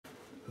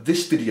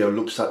This video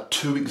looks at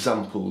two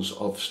examples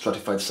of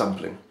stratified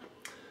sampling.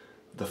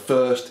 The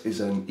first is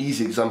an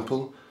easy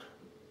example,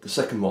 the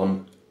second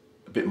one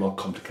a bit more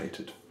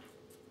complicated.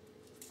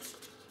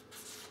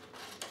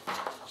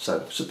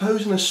 So,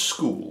 suppose in a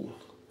school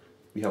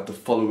we have the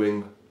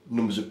following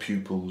numbers of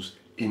pupils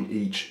in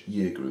each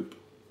year group.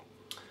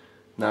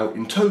 Now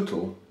in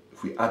total,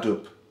 if we add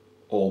up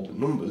all the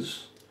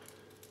numbers,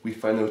 we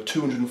find there are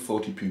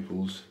 240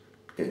 pupils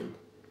in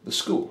the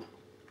school.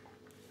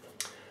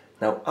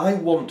 Now I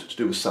want to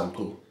do a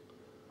sample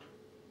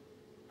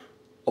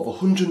of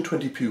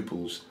 120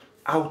 pupils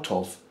out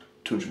of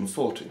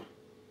 240.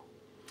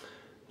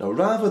 Now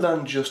rather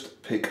than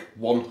just pick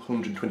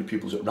 120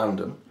 pupils at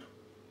random,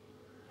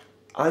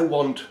 I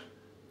want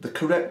the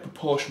correct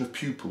proportion of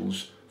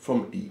pupils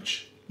from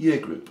each year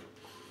group.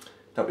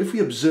 Now if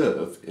we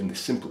observe in this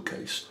simple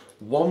case,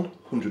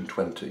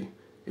 120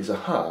 is a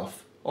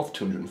half of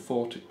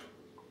 240.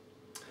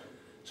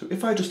 So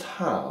if I just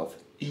halve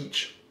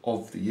each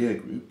of the year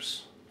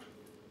groups,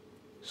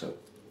 so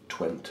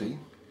 20,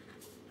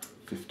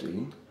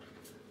 15,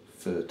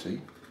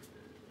 30,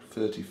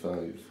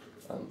 35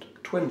 and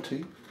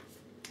 20,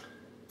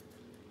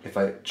 if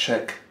I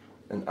check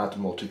and add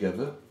them all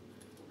together,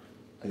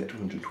 I get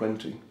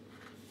 120.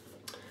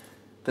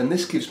 Then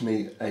this gives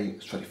me a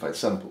stratified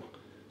sample.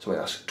 So I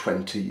ask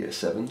 20 year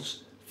 7s,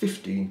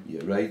 15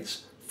 year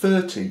 8s,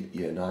 30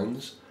 year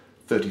 9s,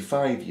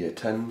 35 year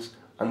 10s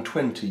and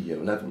 20 year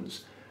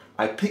 11s.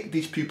 I pick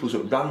these pupils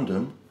at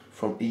random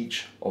from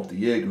each of the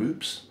year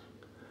groups,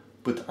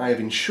 but I have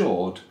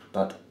ensured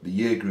that the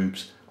year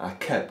groups are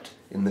kept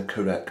in the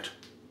correct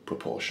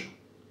proportion.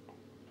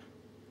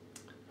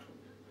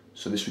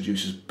 So this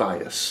reduces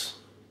bias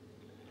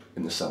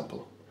in the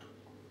sample.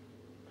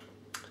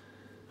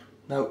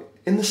 Now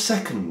in the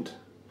second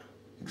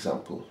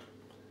example,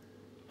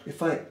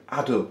 if I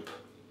add up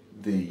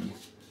the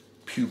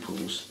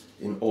pupils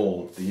in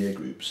all the year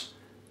groups,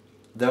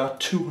 there are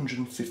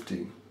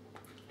 215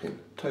 in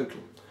total.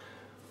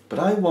 But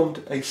I want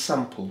a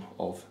sample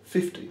of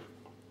 50.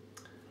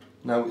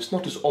 Now it's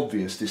not as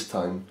obvious this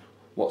time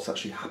what's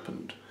actually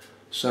happened.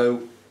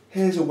 So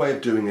here's a way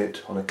of doing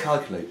it on a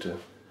calculator,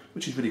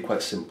 which is really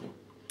quite simple.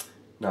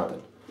 Now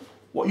then,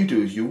 what you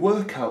do is you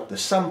work out the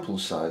sample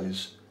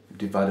size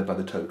divided by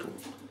the total.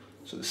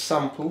 So the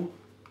sample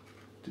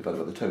divided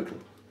by the total,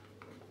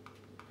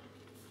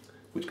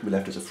 which can be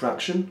left as a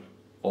fraction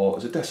or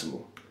as a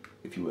decimal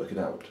if you work it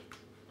out.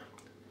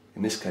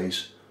 In this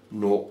case,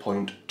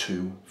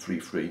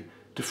 0.233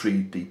 to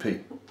 3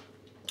 dp.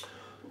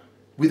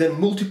 We then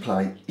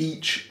multiply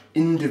each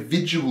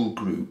individual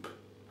group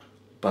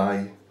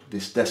by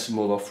this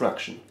decimal or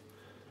fraction.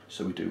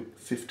 So we do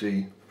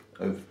 50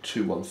 over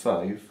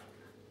 215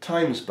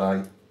 times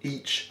by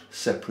each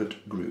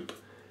separate group,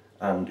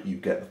 and you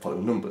get the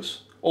following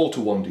numbers, all to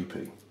 1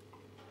 dp.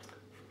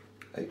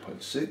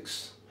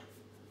 8.6,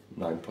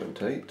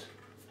 9.8,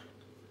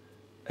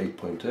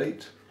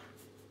 8.8,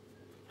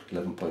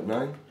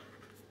 11.9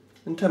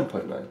 and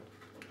 10.9.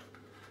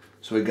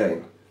 So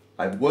again,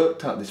 I've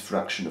worked out this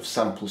fraction of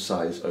sample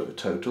size over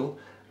total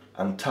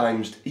and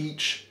times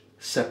each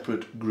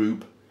separate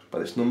group by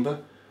this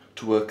number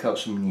to work out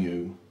some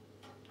new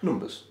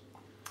numbers.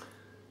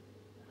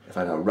 If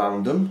I now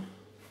round them,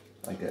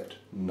 I get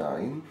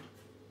 9,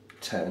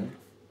 10,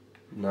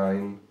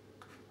 9,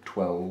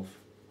 12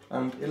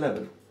 and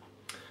 11.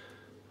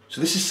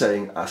 So this is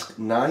saying ask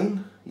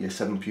 9 year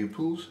 7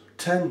 pupils,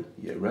 10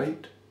 year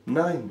 8,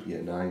 9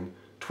 year 9,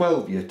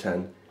 12 year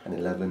 10 and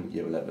 11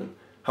 year 11.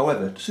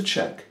 However, just to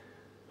check,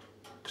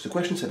 because the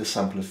question said a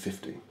sample of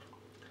 50.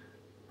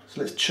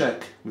 So let's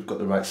check we've got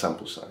the right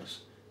sample size.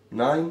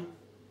 9,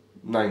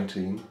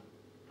 19,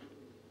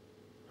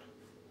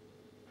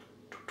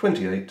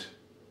 28,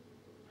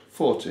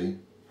 40,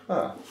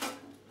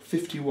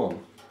 51.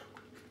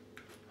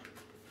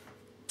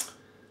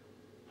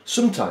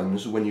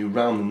 Sometimes when you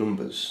round the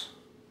numbers,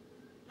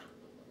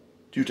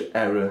 due to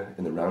error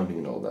in the rounding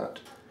and all that,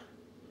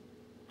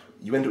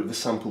 you end up with a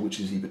sample which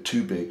is either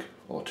too big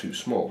or too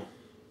small.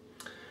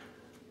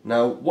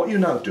 Now what you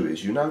now do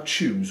is you now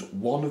choose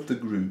one of the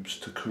groups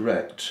to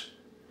correct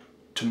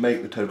to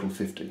make the total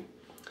 50.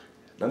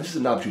 Now this is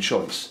an arbitrary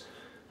choice,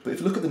 but if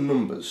you look at the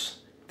numbers,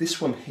 this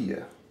one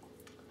here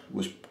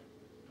was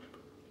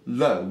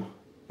low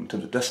in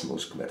terms of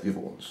decimals compared to the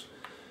other ones.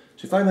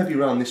 So if I maybe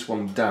round this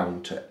one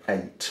down to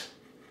 8,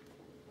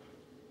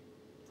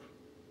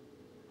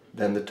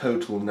 then the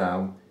total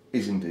now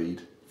is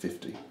indeed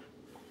 50.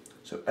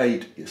 So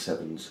 8 year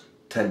 7s,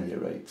 10 year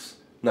 8s,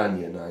 9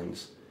 year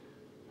 9s,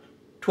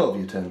 12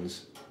 year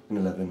 10s and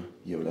 11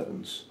 year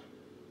 11s.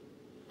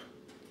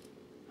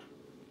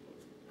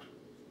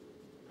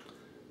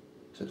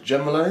 So to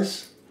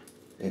generalise,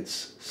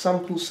 it's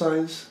sample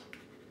size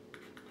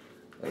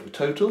over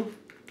total,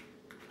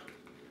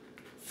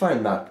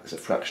 find that as a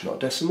fraction or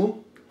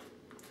decimal,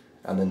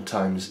 and then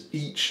times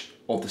each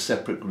of the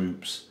separate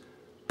groups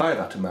by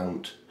that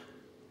amount,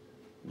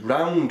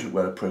 round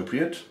where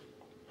appropriate,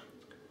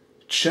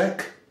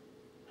 check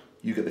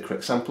you get the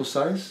correct sample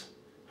size.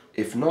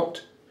 If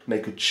not,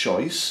 make a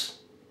choice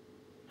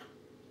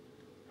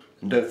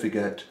And don't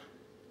forget,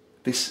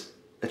 this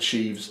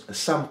achieves a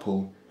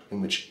sample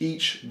in which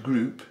each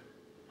group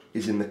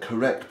is in the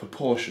correct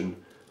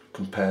proportion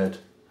compared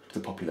to the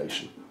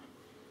population.